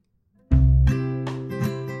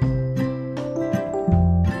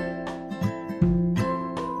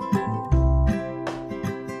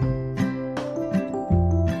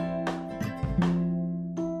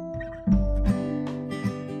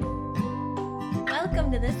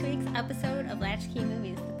Welcome to this week's episode of Latchkey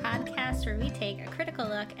Movies, the podcast where we take a critical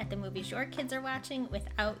look at the movies your kids are watching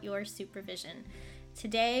without your supervision.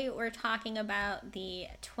 Today we're talking about the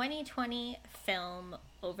 2020 film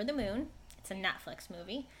Over the Moon. It's a Netflix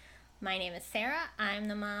movie. My name is Sarah. I'm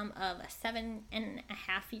the mom of a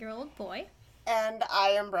 7.5-year-old boy. And I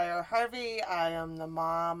am Briar Harvey. I am the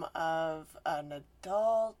mom of an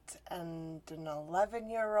adult and an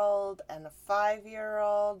 11-year-old and a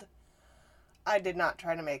 5-year-old. I did not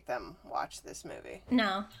try to make them watch this movie.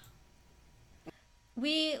 No.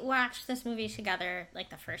 We watched this movie together,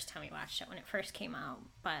 like the first time we watched it when it first came out,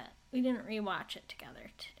 but we didn't rewatch it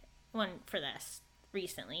together for this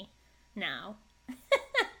recently. Now.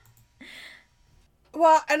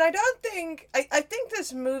 Well, and I don't think... I think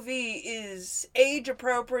this movie is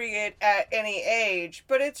age-appropriate at any age,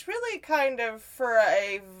 but it's really kind of for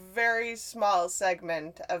a very small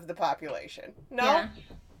segment of the population. No?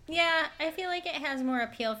 Yeah, I feel like it has more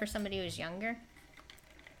appeal for somebody who's younger.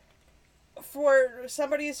 For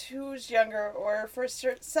somebody who's younger, or for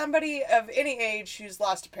somebody of any age who's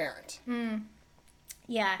lost a parent.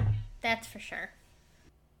 Yeah, that's for sure.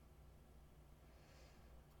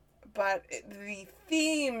 But the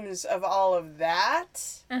themes of all of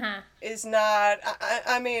that is not...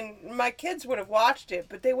 I mean, my kids would have watched it,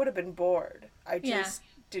 but they would have been bored. I just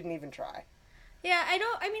didn't even try. Yeah,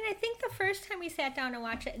 I think the first time we sat down to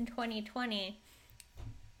watch it in 2020,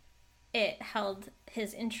 it held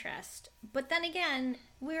his interest. But then again,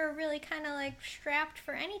 we were really kind of like strapped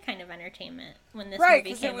for any kind of entertainment when this movie came out. Right,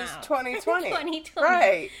 because it was 2020. 2020.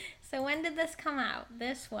 Right. So when did this come out?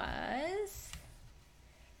 This was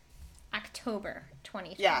October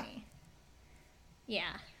 2020.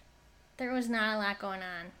 Yeah. There was not a lot going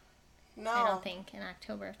on. No. I don't think in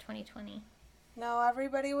October of 2020. No,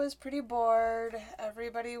 everybody was pretty bored.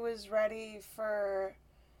 Everybody was ready for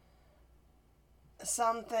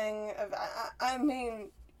something. I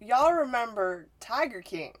mean, y'all remember Tiger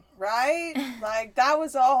King, right? Like, that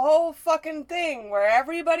was a whole fucking thing where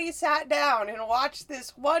everybody sat down and watched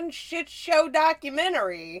this one shit show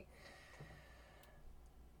documentary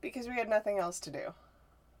because we had nothing else to do.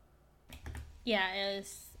 Yeah,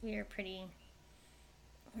 we were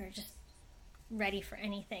just ready for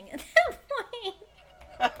anything at that point.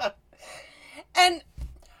 And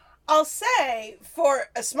I'll say, for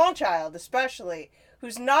a small child especially,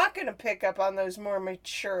 who's not going to pick up on those more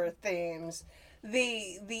mature themes,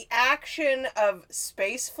 the action of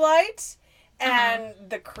space flight and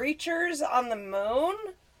the creatures on the moon,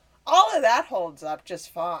 all of that holds up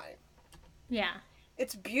just fine. Yeah.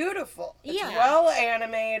 It's beautiful. It's well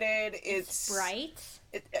animated. It's bright.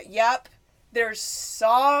 Yep. There's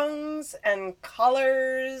songs and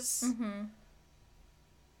colors. Mm-hmm.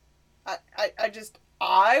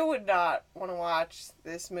 I would not want to watch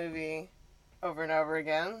this movie over and over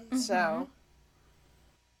again. Mm-hmm. So.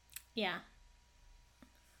 Yeah.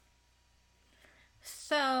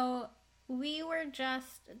 So we were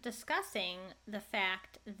just discussing the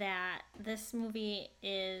fact that this movie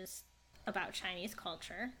is about Chinese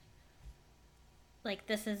culture. Like,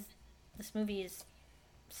 this movie is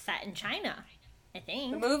set in China, I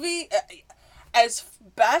think. The movie, as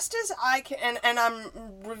best as I can, and I'm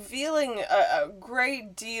revealing a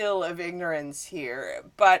great deal of ignorance here,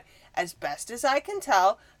 but as best as I can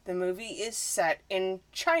tell, the movie is set in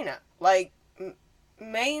China. Like,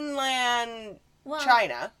 mainland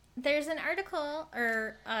China. There's an article,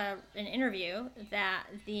 or an interview, that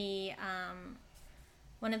the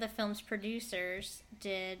one of the film's producers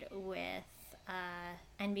did with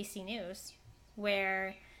NBC News,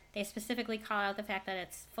 where they specifically call out the fact that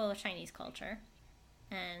it's full of Chinese culture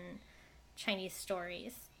and Chinese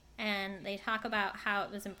stories. And they talk about how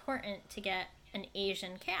it was important to get an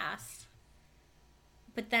Asian cast.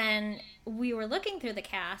 But then we were looking through the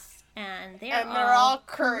cast, and they're all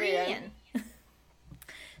Korean.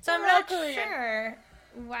 So I'm not sure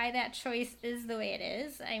why that choice is the way it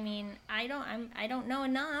is. I mean, I don't know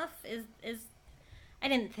enough. I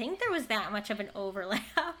didn't think there was that much of an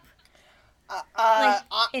overlap.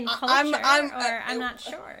 In culture, I'm not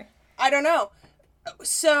sure. I don't know.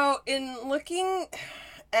 So, in looking,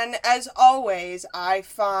 and as always, I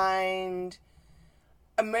find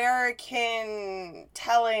American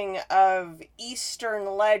telling of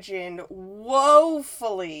Eastern legend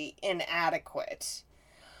woefully inadequate.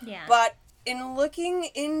 Yeah. But in looking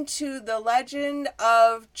into the legend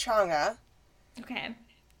of Chang'e, okay,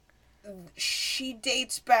 she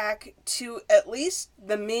dates back to at least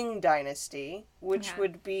the Ming Dynasty, which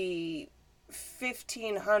would be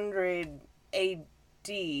 1500 AD,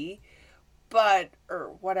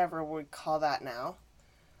 or whatever we call that now.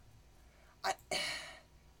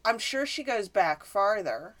 I'm sure she goes back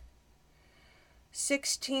farther.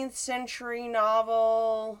 16th century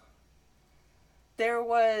novel. There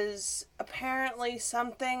was apparently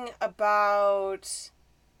something about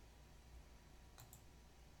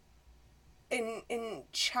in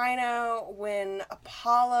China when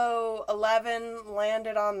Apollo 11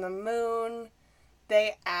 landed on the moon,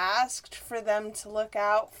 they asked for them to look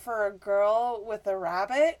out for a girl with a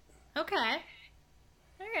rabbit. Okay.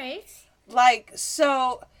 All right. Like,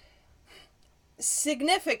 so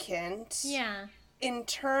significant. Yeah. In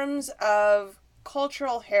terms of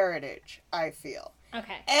cultural heritage, I feel.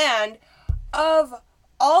 Okay. And of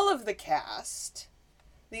all of the cast,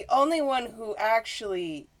 the only one who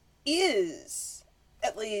actually is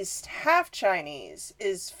at least half Chinese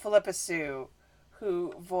is Philippa Soo,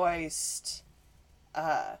 who voiced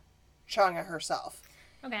Chang'e herself.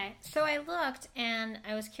 Okay, so I looked and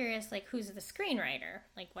I was curious, like, who's the screenwriter?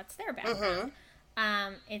 Like, what's their background?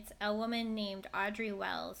 It's a woman named Audrey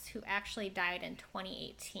Wells who actually died in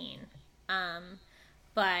 2018.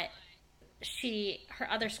 But her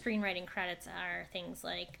other screenwriting credits are things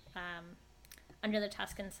like Under the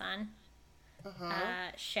Tuscan Sun,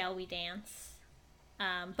 Shall We Dance?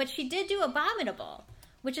 But she did do Abominable,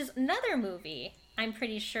 which is another movie I'm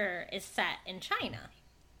pretty sure is set in China.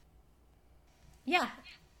 Yeah,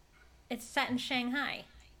 it's set in Shanghai.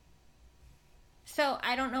 So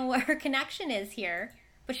I don't know what her connection is here,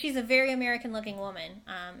 but she's a very American-looking woman,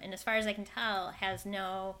 and as far as I can tell, has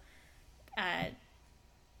no...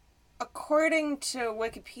 According to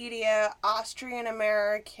Wikipedia,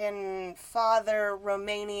 Austrian-American father,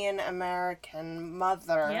 Romanian-American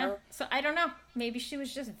mother. Yeah, so I don't know. Maybe she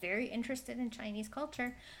was just very interested in Chinese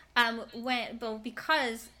culture.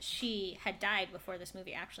 Because she had died before this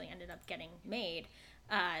movie actually ended up getting made,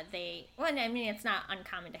 it's not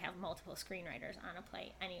uncommon to have multiple screenwriters on a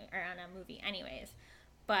play on a movie anyways,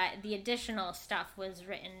 but the additional stuff was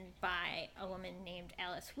written by a woman named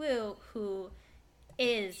Alice Wu, who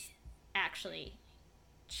is actually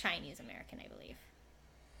Chinese American, I believe.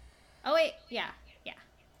 Oh wait, yeah.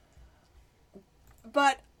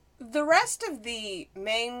 But the rest of the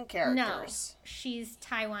main characters... No, she's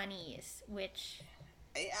Taiwanese, which...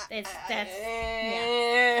 Yeah.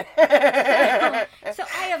 So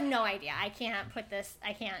I have no idea. I can't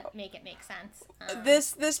make it make sense.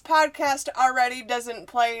 This podcast already doesn't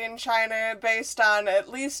play in China based on at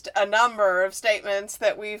least a number of statements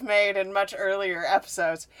that we've made in much earlier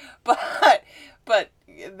episodes. But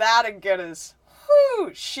that again is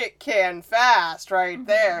shit can fast right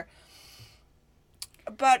there.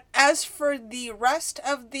 But as for the rest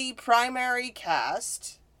of the primary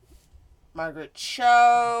cast, Margaret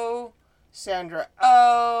Cho, Sandra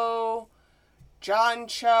Oh, John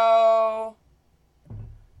Cho,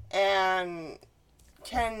 and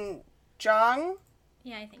Ken Jeong.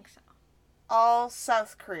 Yeah, I think so. All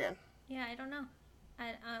South Korean. Yeah, I don't know.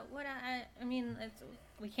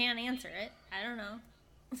 We can't answer it. I don't know.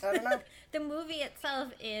 The movie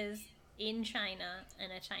itself is in China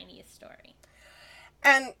and a Chinese story.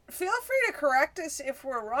 And feel free to correct us if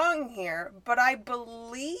we're wrong here, but I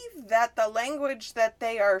believe that the language that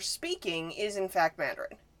they are speaking is in fact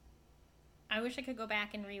Mandarin. I wish I could go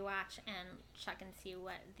back and rewatch and check and see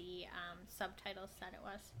what the subtitles said it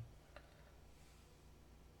was.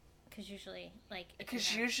 Because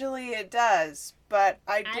usually it does, but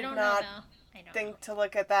I did not think to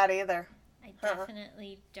look at that either. I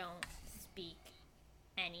definitely don't speak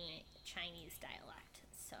any Chinese dialect,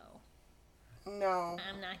 so... No.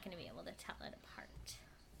 I'm not going to be able to tell it apart.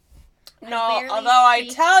 No, although I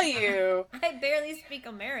tell you... I barely speak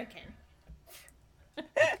American.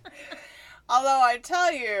 Although I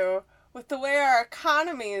tell you, with the way our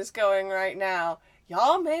economy is going right now,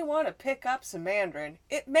 y'all may want to pick up some Mandarin.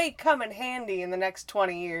 It may come in handy in the next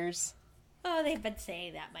 20 years. Oh, they've been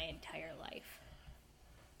saying that my entire life.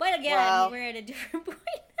 But again, we're at a different point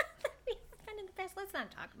now that we've been in the past. Let's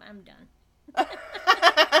not talk about it. I'm done.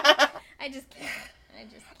 I just can't.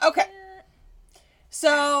 Okay.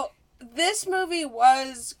 So, this movie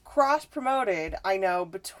was cross-promoted, I know,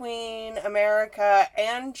 between America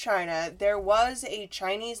and China. There was a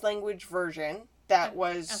Chinese language version that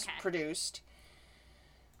was produced.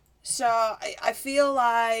 So, I feel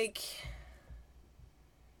like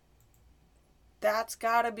that's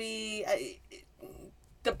gotta be...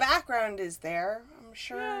 the background is there, I'm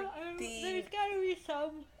sure. Yeah, there's gotta be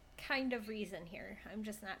some kind of reason here. I'm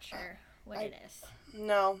just not sure what it is.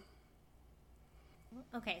 No.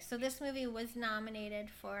 Okay, so this movie was nominated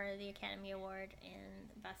for the Academy Award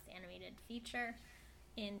in Best Animated Feature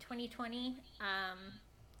in 2020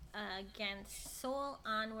 against Soul,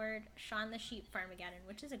 Onward, Shaun the Sheep, Farmageddon,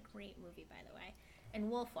 which is a great movie, by the way,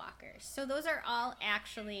 and Wolfwalkers. So those are all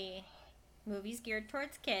actually movies geared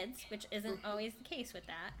towards kids, which isn't always the case with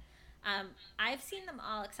that. I've seen them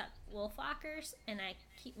all except Wolfwalkers, and I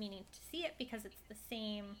keep meaning to see it because it's the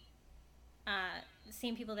same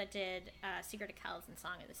people that did Secret of Kells and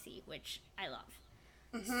Song of the Sea, which I love.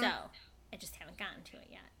 So I just haven't gotten to it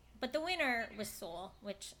yet. But the winner was Soul,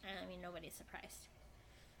 which, I mean, nobody's surprised.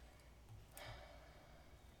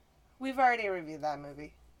 We've already reviewed that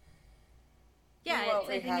movie. Yeah, we won't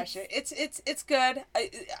rehash it. It's good.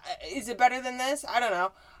 Is it better than this? I don't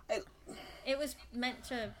know. It was meant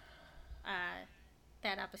to.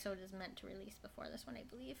 That episode is meant to release before this one, I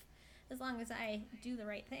believe, as long as I do the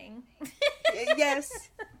right thing. Yes.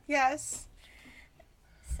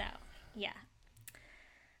 So yeah.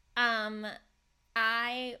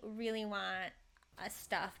 I really want a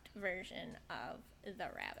stuffed version of the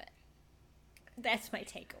rabbit. That's my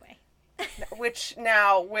takeaway. Which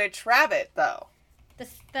rabbit though?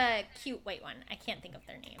 The cute white one. I can't think of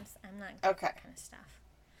their names. I'm not good at that kind of stuff.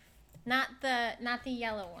 Not the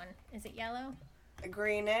yellow one. Is it yellow? The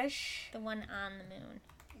greenish. The one on the moon.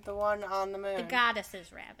 The one on the moon. The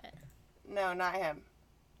goddess's rabbit. No, not him.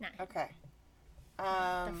 Not him. Okay.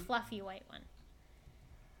 The fluffy white one.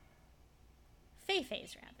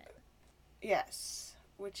 Fei-Fei's rabbit. Yes,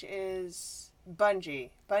 which is Bungie.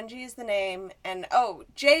 Bungie is the name, and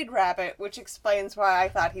Jade Rabbit, which explains why I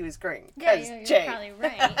thought he was green. Yeah, you're Jade. probably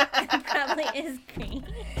right. It probably is green.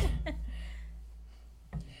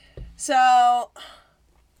 So,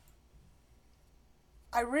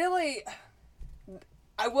 I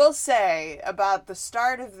will say about the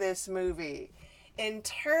start of this movie, in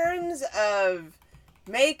terms of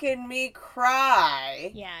making me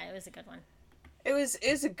cry. Yeah, it was a good one. It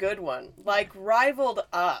was a good one. Like, rivaled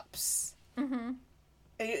Ups. Mm-hmm.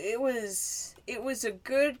 It was a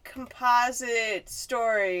good composite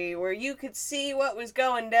story where you could see what was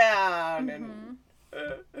going down. Mm-hmm.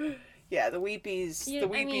 And yeah, the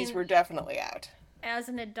Weepies were definitely out. As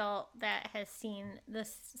an adult that has seen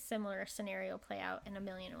this similar scenario play out in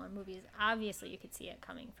 1,000,001 movies, obviously you could see it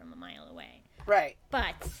coming from a mile away. Right.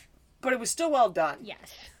 But it was still well done.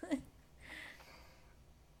 Yes.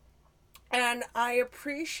 And I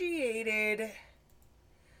appreciated...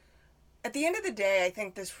 At the end of the day, I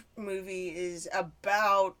think this movie is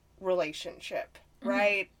about relationship,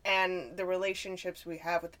 right? And the relationships we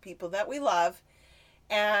have with the people that we love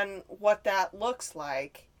and what that looks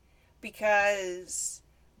like. Because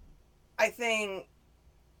I think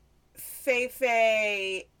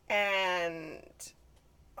Fei-Fei and...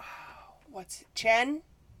 Chen?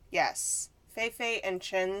 Yes. Fei-Fei and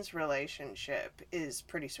Chen's relationship is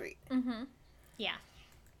pretty sweet. Mm-hmm. Yeah.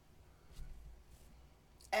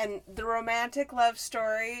 And the romantic love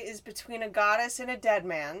story is between a goddess and a dead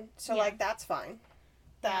man. So, that's fine.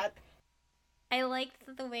 That... I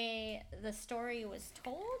liked the way the story was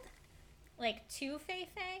told, to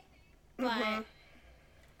Fei-Fei, but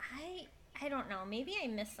I don't know, maybe I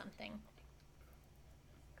missed something.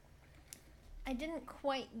 I didn't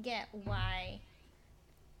quite get why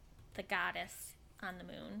the goddess on the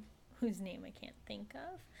moon, whose name I can't think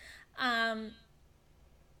of,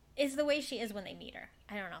 is the way she is when they meet her.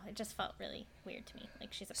 I don't know, it just felt really weird to me.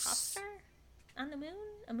 Like she's a pop star on the moon?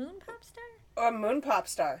 A moon pop star? Oh, a moon pop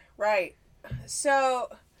star, right. So,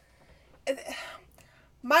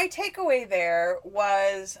 my takeaway there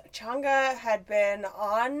was Chang'e had been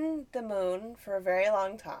on the moon for a very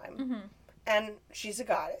long time, and she's a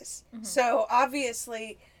goddess. So,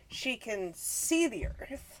 obviously, she can see the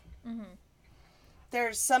earth.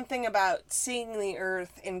 There's something about seeing the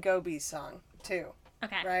earth in Gobi's song, too.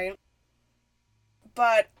 Okay. Right?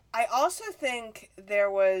 But I also think there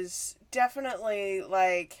was definitely,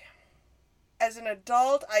 as an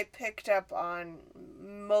adult, I picked up on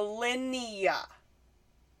millennia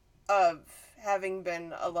of having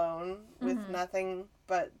been alone with nothing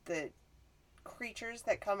but the creatures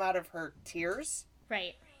that come out of her tears.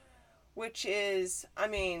 Right. Which is, I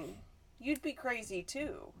mean, you'd be crazy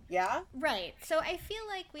too, yeah? Right. So I feel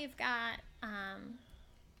like we've got, I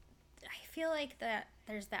feel like that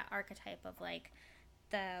there's that archetype of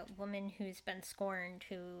the woman who's been scorned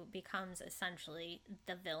who becomes essentially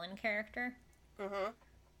the villain character.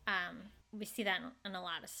 We see that in a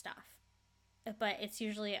lot of stuff, but it's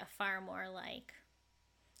usually a far more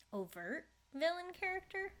overt villain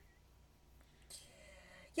character.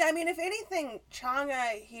 Yeah, I mean, if anything,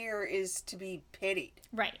 Chang'e here is to be pitied.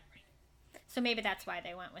 Right. So maybe that's why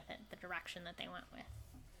they went with it, the direction that they went with.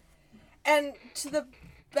 And to the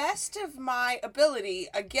best of my ability,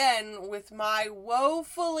 again, with my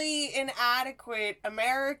woefully inadequate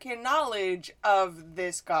American knowledge of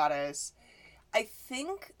this goddess, I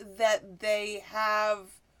think that they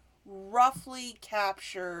have roughly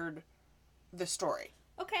captured the story.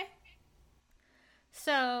 Okay.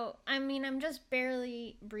 So, I mean, I'm just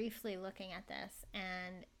barely briefly looking at this,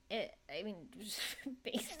 and just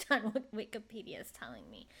based on what Wikipedia is telling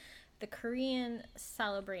me, the Korean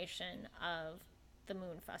celebration of the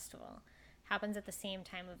Moon Festival happens at the same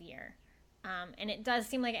time of year. And it does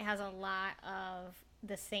seem like it has a lot of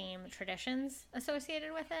the same traditions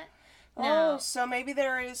associated with it. Now, so maybe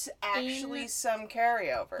there is actually some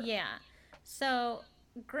carryover. Yeah. So,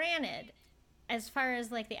 granted, as far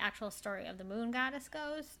as like the actual story of the moon goddess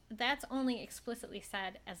goes, that's only explicitly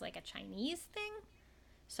said as like a Chinese thing.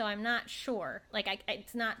 So I'm not sure. Like,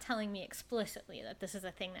 it's not telling me explicitly that this is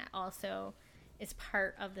a thing that also is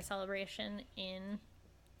part of the celebration in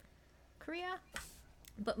Korea.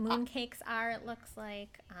 But mooncakes are, it looks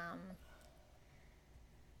like.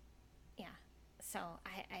 Yeah. So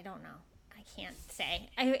I don't know. I can't say.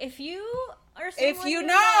 If you are someone if you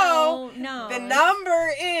know, the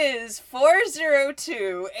number is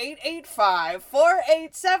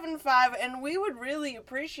 402-885-4875, and we would really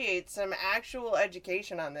appreciate some actual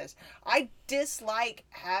education on this. I dislike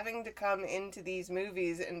having to come into these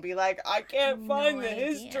movies and be like, I can't find the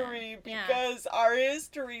history because our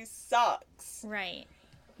history sucks. Right.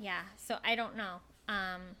 Yeah. So I don't know.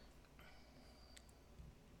 I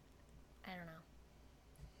don't know.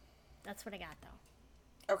 That's what I got,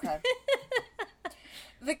 though. Okay.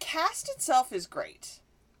 The cast itself is great.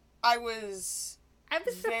 I was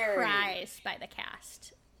surprised by the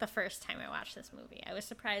cast the first time I watched this movie. I was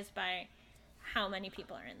surprised by how many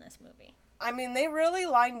people are in this movie. I mean, they really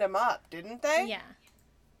lined them up, didn't they? Yeah.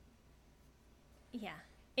 Yeah.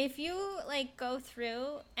 If you, like, go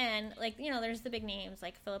through and, like, you know, there's the big names,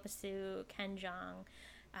 like Philippa Soo, Ken Jeong,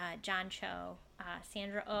 John Cho,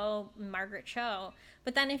 Sandra Oh, Margaret Cho.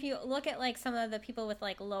 But then if you look at like some of the people with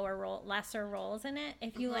like lesser roles in it,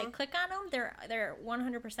 if you like click on them, they're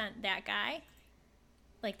 100% that guy.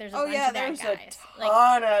 Like there's a bunch of that guys. There's a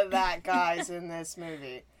ton of that guys in this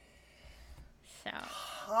movie. So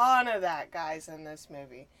ton of that guys in this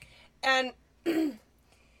movie, and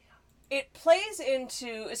it plays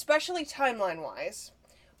into, especially timeline wise,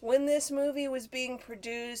 when this movie was being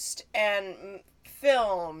produced and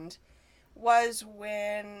filmed was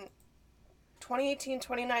when 2018,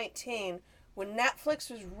 2019, when Netflix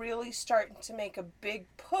was really starting to make a big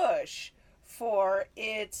push for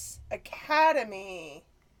its Academy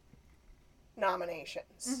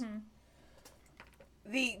nominations. Mm-hmm.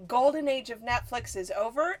 The golden age of Netflix is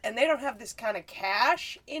over, and they don't have this kind of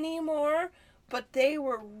cash anymore, but they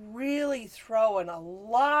were really throwing a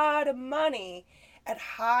lot of money at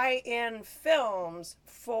high-end films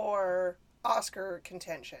for Oscar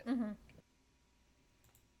contention. Mm-hmm.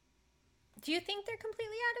 Do you think they're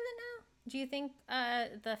completely out of it now? Do you think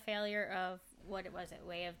the failure of,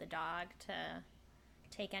 Way of the Dog to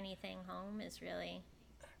take anything home is really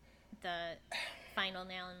the final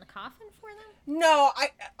nail in the coffin for them? No,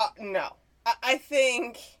 no. I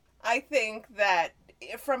think that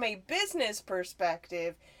from a business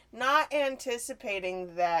perspective, not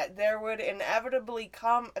anticipating that there would inevitably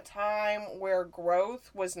come a time where growth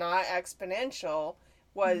was not exponential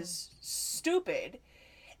was stupid.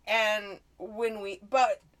 And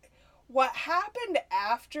but what happened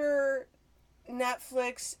after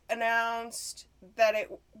Netflix announced that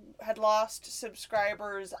it had lost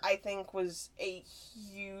subscribers, I think was a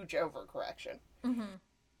huge overcorrection. Mm-hmm.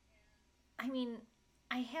 I mean,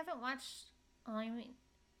 I haven't watched,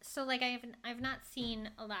 so like I've not seen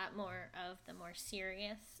a lot more of the more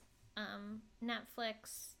serious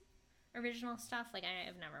Netflix original stuff. Like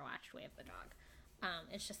I've never watched Way of the Dog.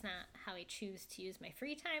 It's just not how I choose to use my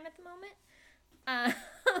free time at the moment.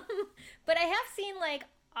 But I have seen like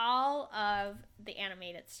all of the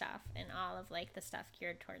animated stuff and all of like the stuff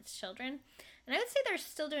geared towards children. And I would say they're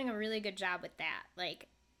still doing a really good job with that. Like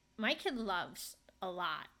my kid loves a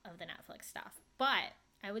lot of the Netflix stuff, but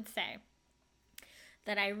I would say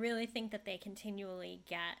that I really think that they continually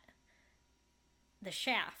get the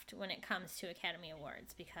shaft when it comes to Academy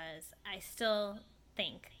Awards, because I still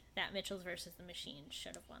think that Mitchell's versus the Machines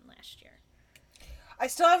should have won last year. I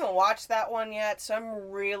still haven't watched that one yet, so I'm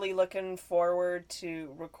really looking forward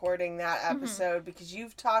to recording that episode because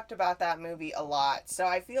you've talked about that movie a lot, so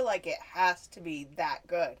I feel like it has to be that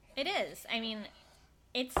good. It is. I mean,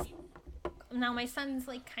 it's... Now, my son's,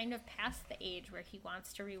 like, kind of past the age where he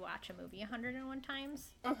wants to rewatch a movie 101 times,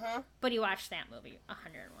 but he watched that movie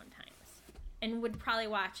 101 times and would probably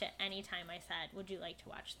watch it anytime I said, would you like to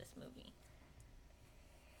watch this movie?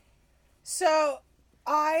 So,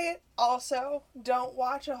 I also don't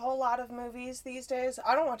watch a whole lot of movies these days.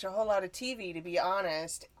 I don't watch a whole lot of TV, to be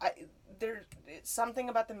honest. There's something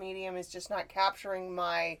about the medium is just not capturing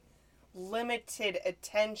my limited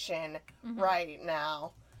attention right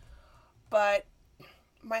now. But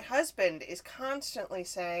my husband is constantly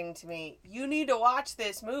saying to me, you need to watch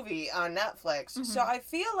this movie on Netflix. So I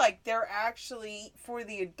feel like they're actually, for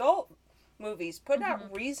the adult movies, putting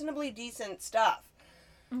out reasonably decent stuff.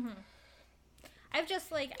 I've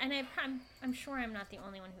just like, and I'm sure I'm not the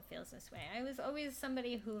only one who feels this way. I was always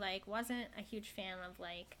somebody who like wasn't a huge fan of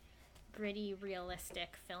like gritty,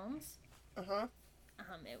 realistic films.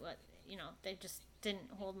 It was, you know, they just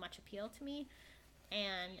didn't hold much appeal to me,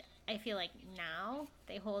 and I feel like now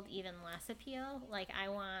they hold even less appeal. Like I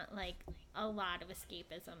want like a lot of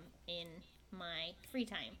escapism in my free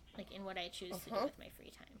time, like in what I choose to do with my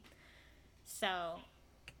free time. So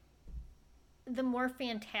the more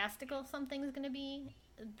fantastical something's going to be,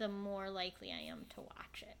 the more likely I am to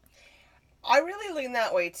watch it. I really lean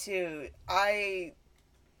that way too. I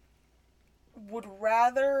would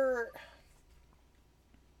rather,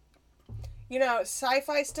 you know,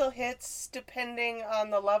 sci-fi still hits depending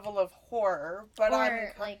on the level of horror, but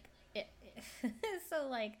or like so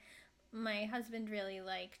like my husband really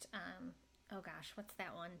liked oh gosh, what's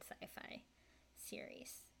that one sci-fi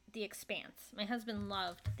series? The Expanse. My husband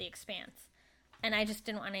loved The Expanse. And I just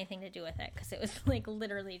didn't want anything to do with it because it was like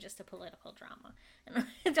literally just a political drama. And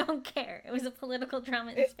I don't care. It was a political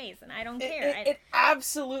drama in space, and I don't care. It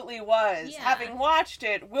absolutely was. Yeah. Having watched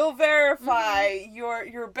it, will verify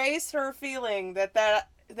your baser feeling that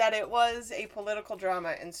it was a political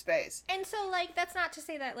drama in space. And so, like, that's not to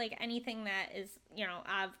say that, like, anything that is, you know,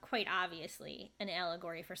 quite obviously an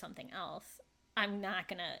allegory for something else, I'm not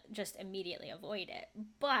going to just immediately avoid it.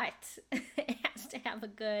 But it has to have a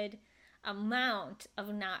good amount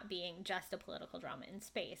of not being just a political drama in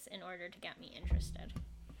space in order to get me interested.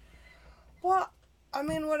 Well, I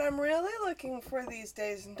mean, what I'm really looking for these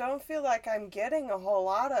days, and don't feel like I'm getting a whole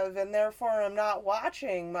lot of, and therefore I'm not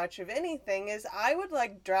watching much of anything, is I would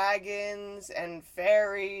like dragons and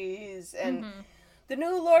fairies, and the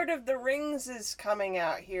new Lord of the Rings is coming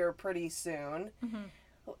out here pretty soon.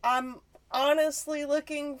 I'm honestly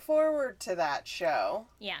looking forward to that show.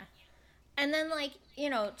 Yeah. And then, like, you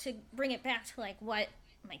know, to bring it back to, like, what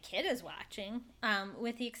my kid is watching,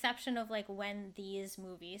 with the exception of, like, when these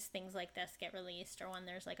movies, things like this, get released, or when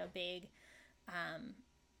there's, like, a big,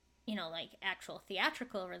 you know, like, actual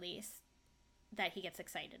theatrical release that he gets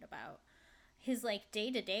excited about, his, like,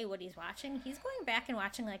 day-to-day, what he's watching, he's going back and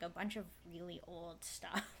watching, like, a bunch of really old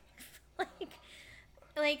stuff.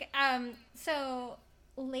 So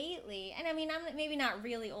lately, and I mean, I'm maybe not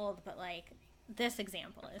really old, but, like, this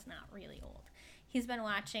example is not really old. He's been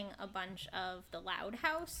watching a bunch of The Loud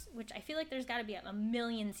House, which I feel like there's got to be a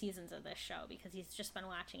million seasons of this show because he's just been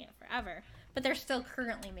watching it forever. But they're still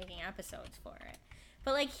currently making episodes for it.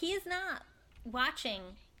 But, like, he's not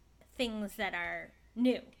watching things that are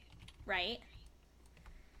new, right?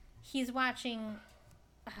 He's watching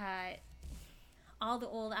all the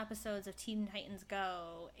old episodes of Teen Titans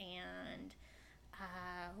Go, and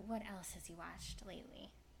what else has he watched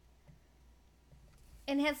lately?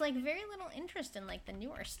 And has, like, very little interest in, like, the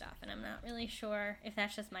newer stuff. And I'm not really sure if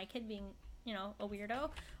that's just my kid being, you know, a weirdo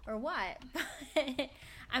or what. But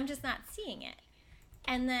I'm just not seeing it.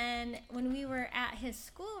 And then when we were at his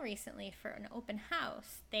school recently for an open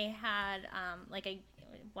house, they had, it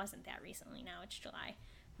wasn't that recently, now it's July.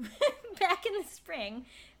 Back in the spring,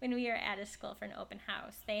 when we were at his school for an open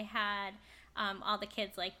house, they had all the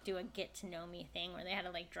kids, like, do a get-to-know-me thing where they had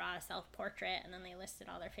to, like, draw a self-portrait, and then they listed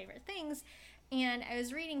all their favorite things. And I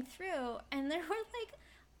was reading through, and there were, like,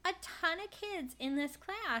 a ton of kids in this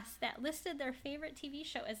class that listed their favorite TV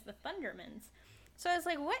show as The Thundermans. So I was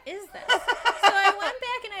like, what is this? So I went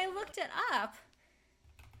back and I looked it up,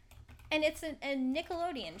 and it's a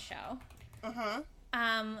Nickelodeon show.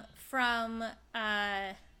 From,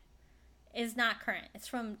 is not current. It's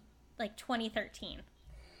from, like, 2013.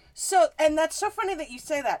 So, and that's so funny that you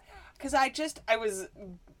say that, because I was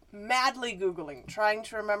madly Googling, trying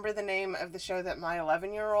to remember the name of the show that my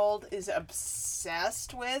 11-year-old is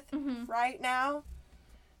obsessed with right now.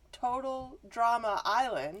 Total Drama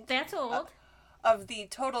Island. That's old. Of the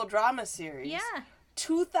Total Drama series. Yeah.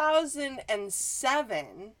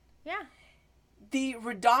 2007. Yeah. The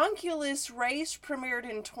Redonkulous Race premiered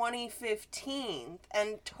in 2015,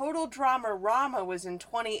 and Total Drama Rama was in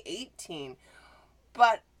 2018.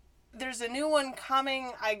 But there's a new one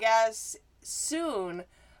coming, I guess, soon.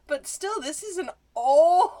 But still, this is an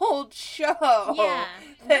old show. Yeah,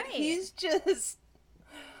 that he's just,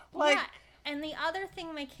 like, And the other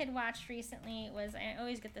thing my kid watched recently was, I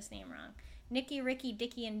always get this name wrong, Nicky, Ricky,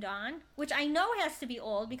 Dickie, and Dawn, which I know has to be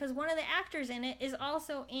old because one of the actors in it is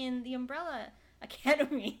also in the Umbrella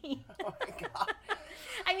Academy. Oh my god.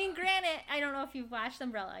 I mean, granted, I don't know if you've watched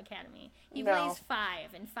Umbrella Academy. He No. plays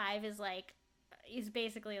Five, and Five is like, he's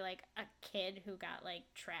basically like a kid who got like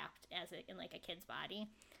trapped in like a kid's body,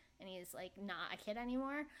 and he's like not a kid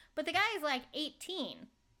anymore. But the guy is like 18.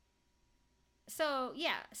 So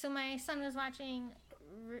yeah, so my son was watching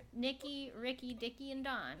Nicky, Ricky, Dickie, and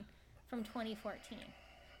Dawn from 2014.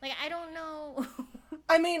 Like, I don't know.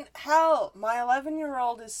 I mean, hell, my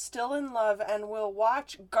 11-year-old is still in love and will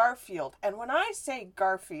watch Garfield. And when I say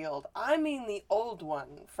Garfield, I mean the old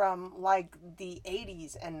one from, like, the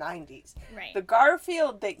 80s and 90s. Right. The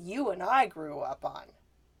Garfield that you and I grew up on.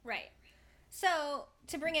 Right. So,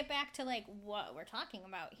 to bring it back to, like, what we're talking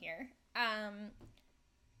about here,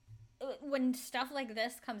 when stuff like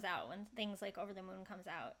this comes out, when things like Over the Moon comes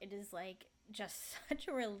out, it is, like, just such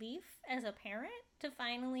a relief as a parent to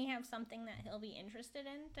finally have something that he'll be interested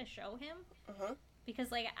in to show him. Uh-huh.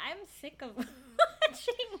 Because, like, I'm sick of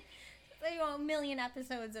watching, you know, a million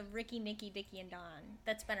episodes of Ricky, Nicky, Dickie, and Dawn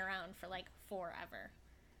that's been around for, like, forever.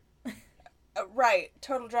 Right.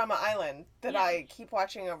 Total Drama Island that Yeah. I keep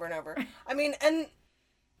watching over and over. I mean, and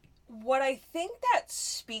what I think that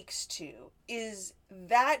speaks to is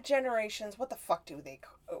that generation's, what the fuck do they,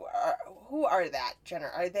 who are that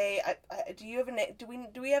are they, do you have a name,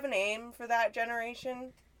 do we have a name for that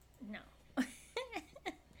generation? No.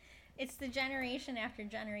 It's the generation after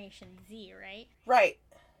Generation Z, right? Right.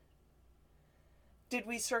 Did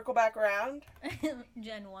we circle back around?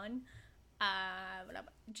 Gen 1.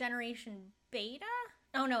 Generation Beta?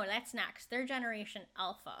 Oh no, that's next. They're Generation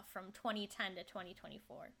Alpha from 2010 to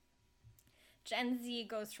 2024. Gen Z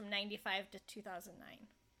goes from 95 to 2009.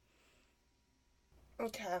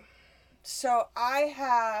 Okay. So I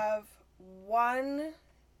have one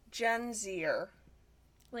Gen Zer.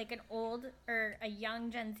 Like an old, or a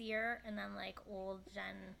young Gen Zer, and then like old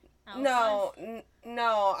Gen Alpha?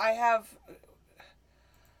 No, I have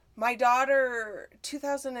my daughter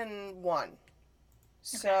 2001.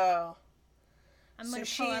 So I'm going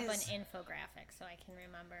to pull up an she's- infographic so I can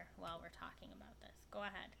remember while we're talking about this. Go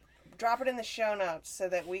ahead. drop it in the show notes so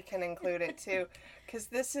that we can include it too, because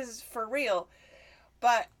this is for real.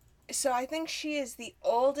 But so I think she is the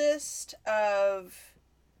oldest of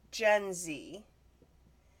Gen Z,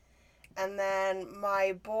 and then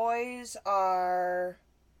my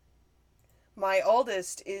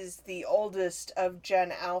oldest is the oldest of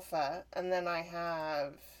Gen Alpha, and then I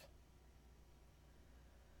have,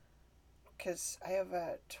 because I have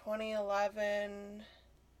a 2011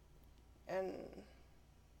 and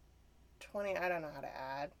I don't know how to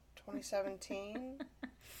add. 2017?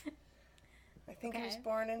 I think I was Okay.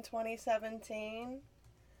 born in 2017.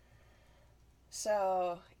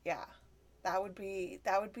 So, yeah. That would be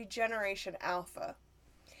Generation Alpha.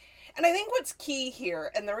 And I think what's key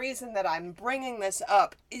here, and the reason that I'm bringing this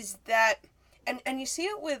up, is that, and you see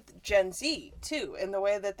it with Gen Z, too, in the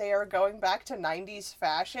way that they are going back to 90s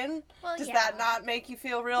fashion. Well, Does yeah. that not make you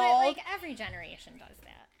feel real But, old? like, every generation does that.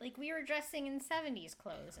 Like, we were dressing in 70s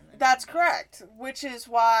clothes. In the That's 90s. correct, which is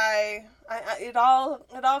why it all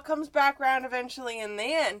comes back around eventually in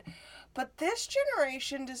the end. But this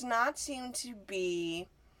generation does not seem to be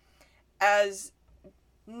as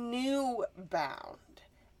new bound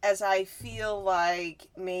as I feel like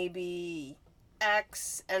maybe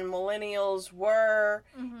X and millennials were,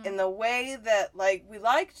 Mhm. in the way that, like, we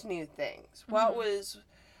liked new things. What Mhm. was...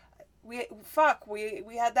 We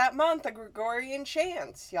had that month of Gregorian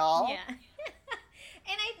chants, y'all. Yeah. And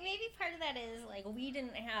maybe part of that is, like, we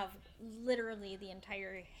didn't have literally the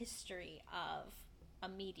entire history of a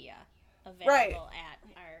media available at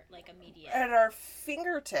our, like, immediate. At our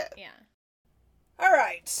fingertip. Yeah. All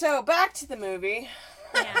right, so back to the movie.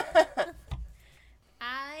 Yeah.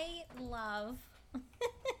 I love...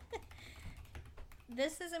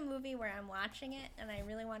 This is a movie where I'm watching it and I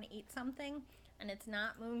really want to eat something, and it's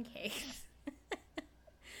not mooncakes.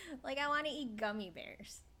 Like, I want to eat gummy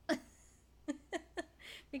bears.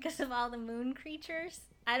 Because of all the moon creatures.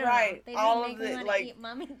 I don't know. Right, They just all make of me the, want like, to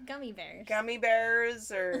eat gummy bears. Gummy bears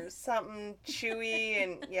or something chewy,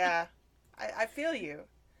 and yeah, I feel you.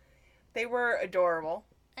 They were adorable.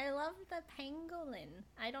 I love the pangolin.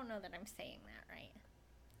 I don't know that I'm saying that right.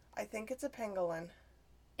 I think it's a pangolin.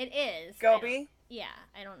 It is. Gobi, Yeah,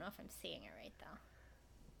 I don't know if I'm saying it right,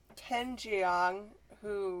 though. Ken Jeong,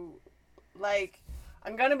 who, like,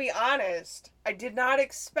 I'm gonna be honest, I did not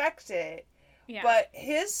expect it, Yeah. but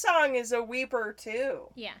his song is a weeper too.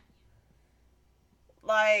 Yeah.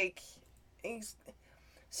 Like, he's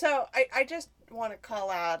So I just want to call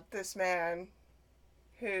out this man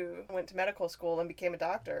who went to medical school and became a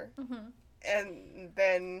doctor, Mm-hmm. and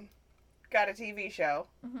then got a TV show,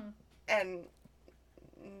 Mm-hmm. and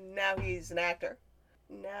now he's an actor.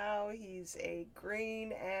 Now he's a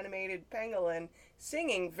green animated pangolin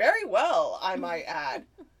singing very well, I might add,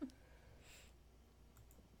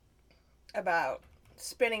 about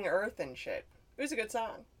spinning earth and shit. It was a good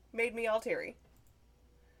song. Made me all teary.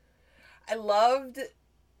 I loved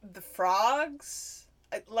the frogs.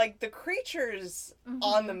 Like, the creatures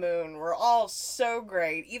on the moon were all so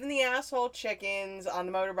great. Even the asshole chickens on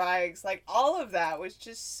the motorbikes, like, all of that was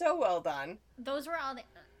just so well done. Those were all the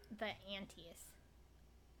aunties.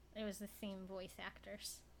 It was the same voice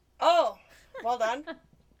actors. Oh, well done.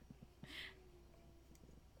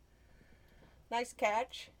 Nice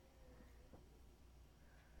catch.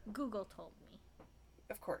 Google told me.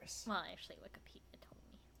 Of course. Well, actually, Wikipedia told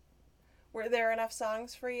me. Were there enough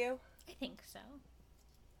songs for you? I think so.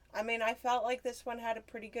 I mean, I felt like this one had a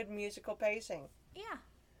pretty good musical pacing. Yeah,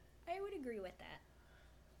 I would agree with that.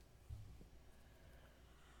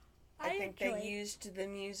 I think they used the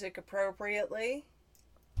music appropriately.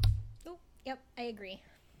 Oh, yep, I agree.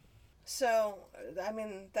 So, I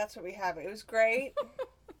mean, that's what we have. It was great.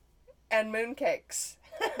 And mooncakes.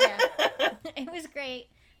 Yeah, it was great.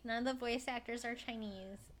 None of the voice actors are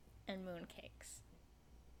Chinese, and mooncakes.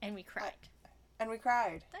 And we cried. And we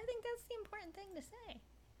cried. I think that's the important thing to say.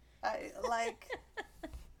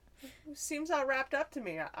 Seems all wrapped up to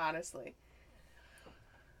me, honestly.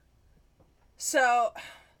 So,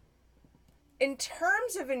 in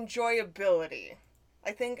terms of enjoyability,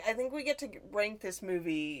 I think we get to rank this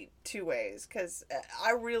movie two ways, because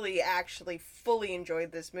I really actually fully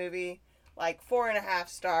enjoyed this movie, like 4.5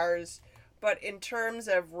 stars. But in terms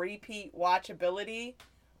of repeat watchability,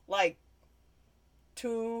 like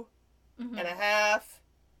 2.5.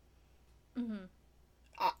 Mm-hmm.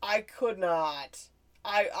 I could not.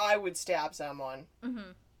 I would stab someone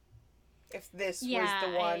if this was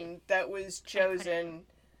the one that was chosen.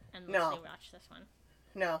 Endlessly watch this one.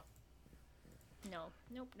 No. Nope.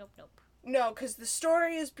 No, because the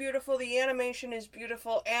story is beautiful, the animation is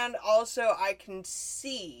beautiful, and also I can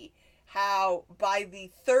see how by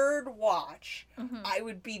the third watch, I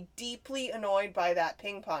would be deeply annoyed by that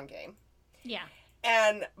ping pong game. Yeah.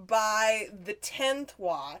 And by the 10th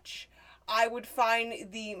watch, I would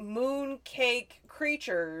find the mooncake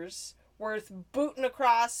creatures worth booting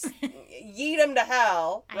across, yeet them to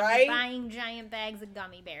hell, right? I'm buying giant bags of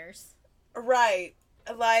gummy bears. Right.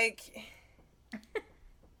 Like,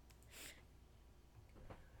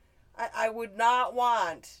 I would not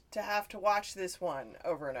want to have to watch this one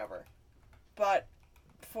over and over. But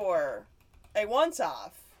for a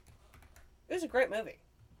once-off, it was a great movie.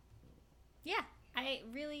 Yeah. I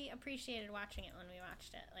really appreciated watching it when we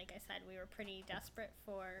watched it. Like I said, we were pretty desperate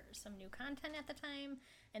for some new content at the time,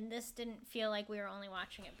 and this didn't feel like we were only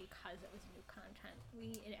watching it because it was new content.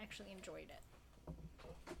 We actually enjoyed it.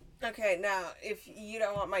 Okay, now, if you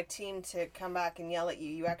don't want my team to come back and yell at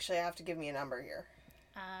you, you actually have to give me a number here.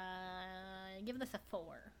 Give this a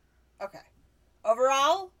 4. Okay.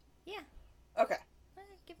 Overall? Yeah. Okay.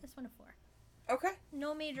 Give this one a 4. Okay.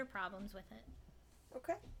 No major problems with it.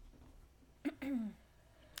 Okay.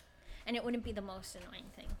 And it wouldn't be the most annoying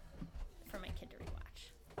thing for my kid to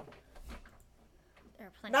rewatch. There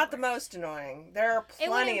are plenty. Not the most annoying. There are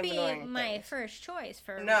plenty of annoying things. It wouldn't be my first choice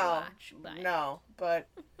for a rewatch. But...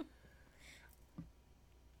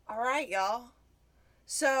 All right, y'all.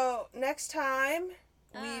 So, next time,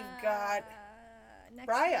 we've got next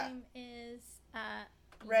Raya. time is...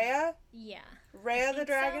 Raya? Yeah. Raya the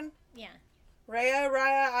dragon? So? Yeah. Raya,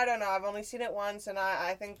 I don't know. I've only seen it once, and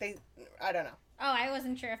I think I don't know. Oh, I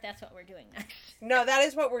wasn't sure if that's what we're doing next. No, that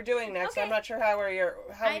is what we're doing next. Okay. I'm not sure how you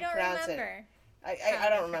pronounce it. I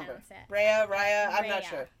don't remember. Raya, I'm not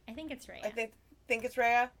sure. I think it's Raya. I think it's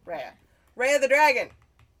Raya. Raya the dragon.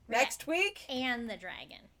 Next week? And the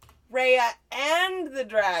dragon. Raya and the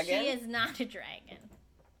dragon. She is not a dragon.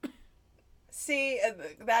 See,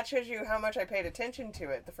 that shows you how much I paid attention to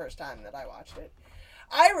it the first time that I watched it.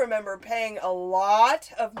 I remember paying a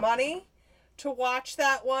lot of money to watch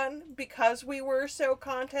that one because we were so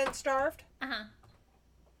content starved. Uh-huh.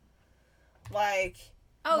 Like,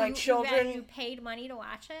 my children... you paid money to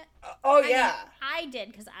watch it? I mean, I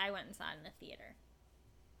did because I went and saw it in the theater.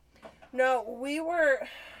 No, we were...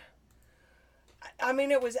 I mean,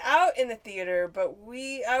 it was out in the theater, but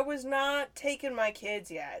I was not taking my kids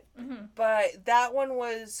yet. Mm-hmm. But that one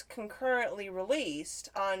was concurrently released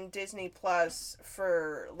on Disney Plus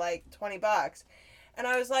for like $20. And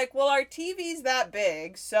I was like, well, our TV's that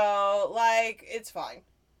big, so like, it's fine.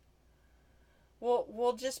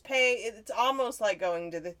 We'll just pay. It's almost like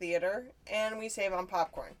going to the theater, and we save on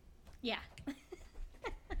popcorn. Yeah.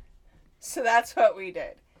 So that's what we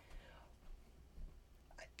did.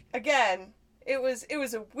 Again, it was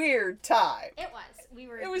a weird time. It was.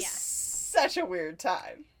 It was such a weird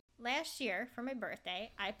time. Last year, for my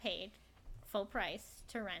birthday, I paid full price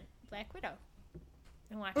to rent Black Widow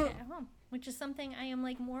and watch it at home, which is something I am,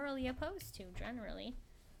 like, morally opposed to, generally.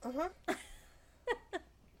 Uh-huh.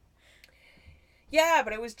 Yeah,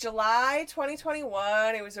 but it was July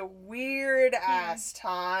 2021. It was a weird-ass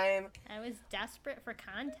time. I was desperate for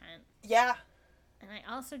content. Yeah. And I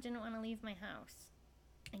also didn't want to leave my house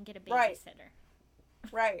and get a babysitter.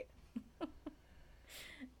 Right. Right.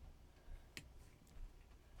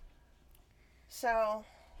 So,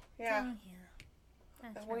 yeah. Oh, yeah.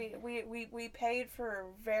 That's right. We paid for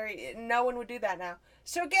no one would do that now.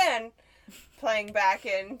 So again, playing back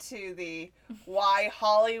into the why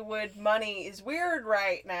Hollywood money is weird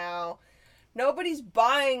right now. Nobody's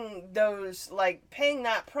buying those, like, paying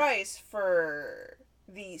that price for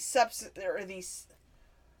the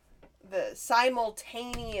the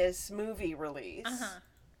simultaneous movie release. Uh-huh.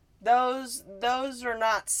 Those are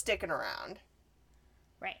not sticking around.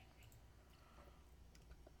 Right.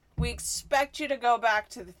 We expect you to go back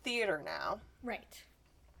to the theater now. Right.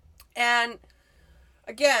 And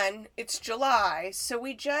again, it's July, so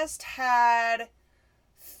we just had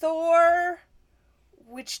Thor,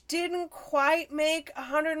 which didn't quite make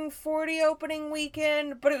 140 opening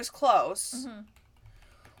weekend, but it was close. Mm-hmm.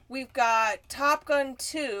 We've got Top Gun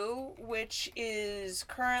 2, which is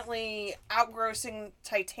currently outgrossing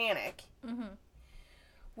Titanic. Mm-hmm.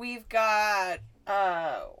 We've got,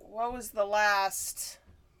 what was the last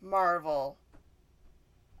Marvel?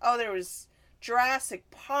 Oh, there was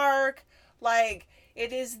Jurassic Park. Like,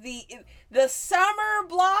 it is the summer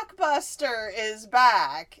blockbuster is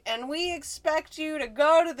back, and we expect you to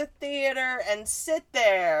go to the theater and sit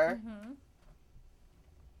there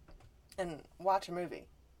and watch a movie.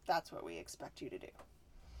 That's what we expect you to do.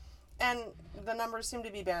 And the numbers seem to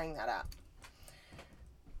be bearing that out.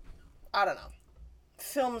 I don't know.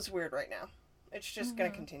 Film's weird right now. It's just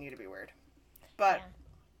going to continue to be weird. But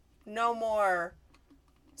no more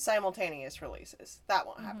simultaneous releases. That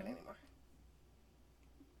won't happen anymore.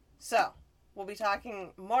 So, we'll be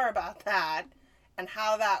talking more about that and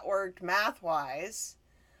how that worked math-wise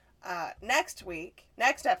next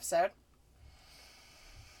episode.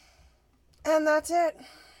 And that's it.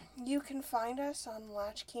 You can find us on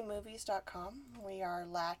latchkeymovies.com. We are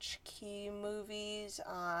Latchkey Movies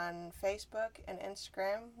on Facebook and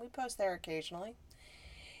Instagram. We post there occasionally.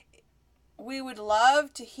 We would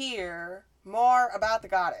love to hear more about the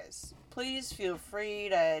goddess. Please feel free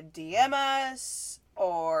to DM us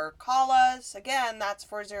or call us. Again, that's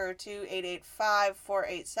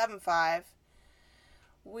 402-885-4875.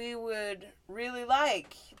 We would really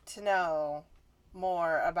like to know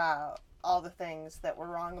more about all the things that we're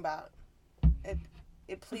wrong about.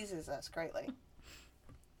 It pleases us greatly.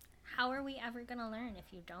 How are we ever going to learn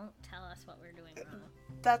if you don't tell us what we're doing wrong?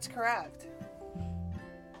 That's correct.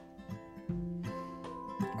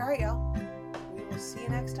 All right, y'all. We will see you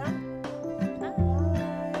next time.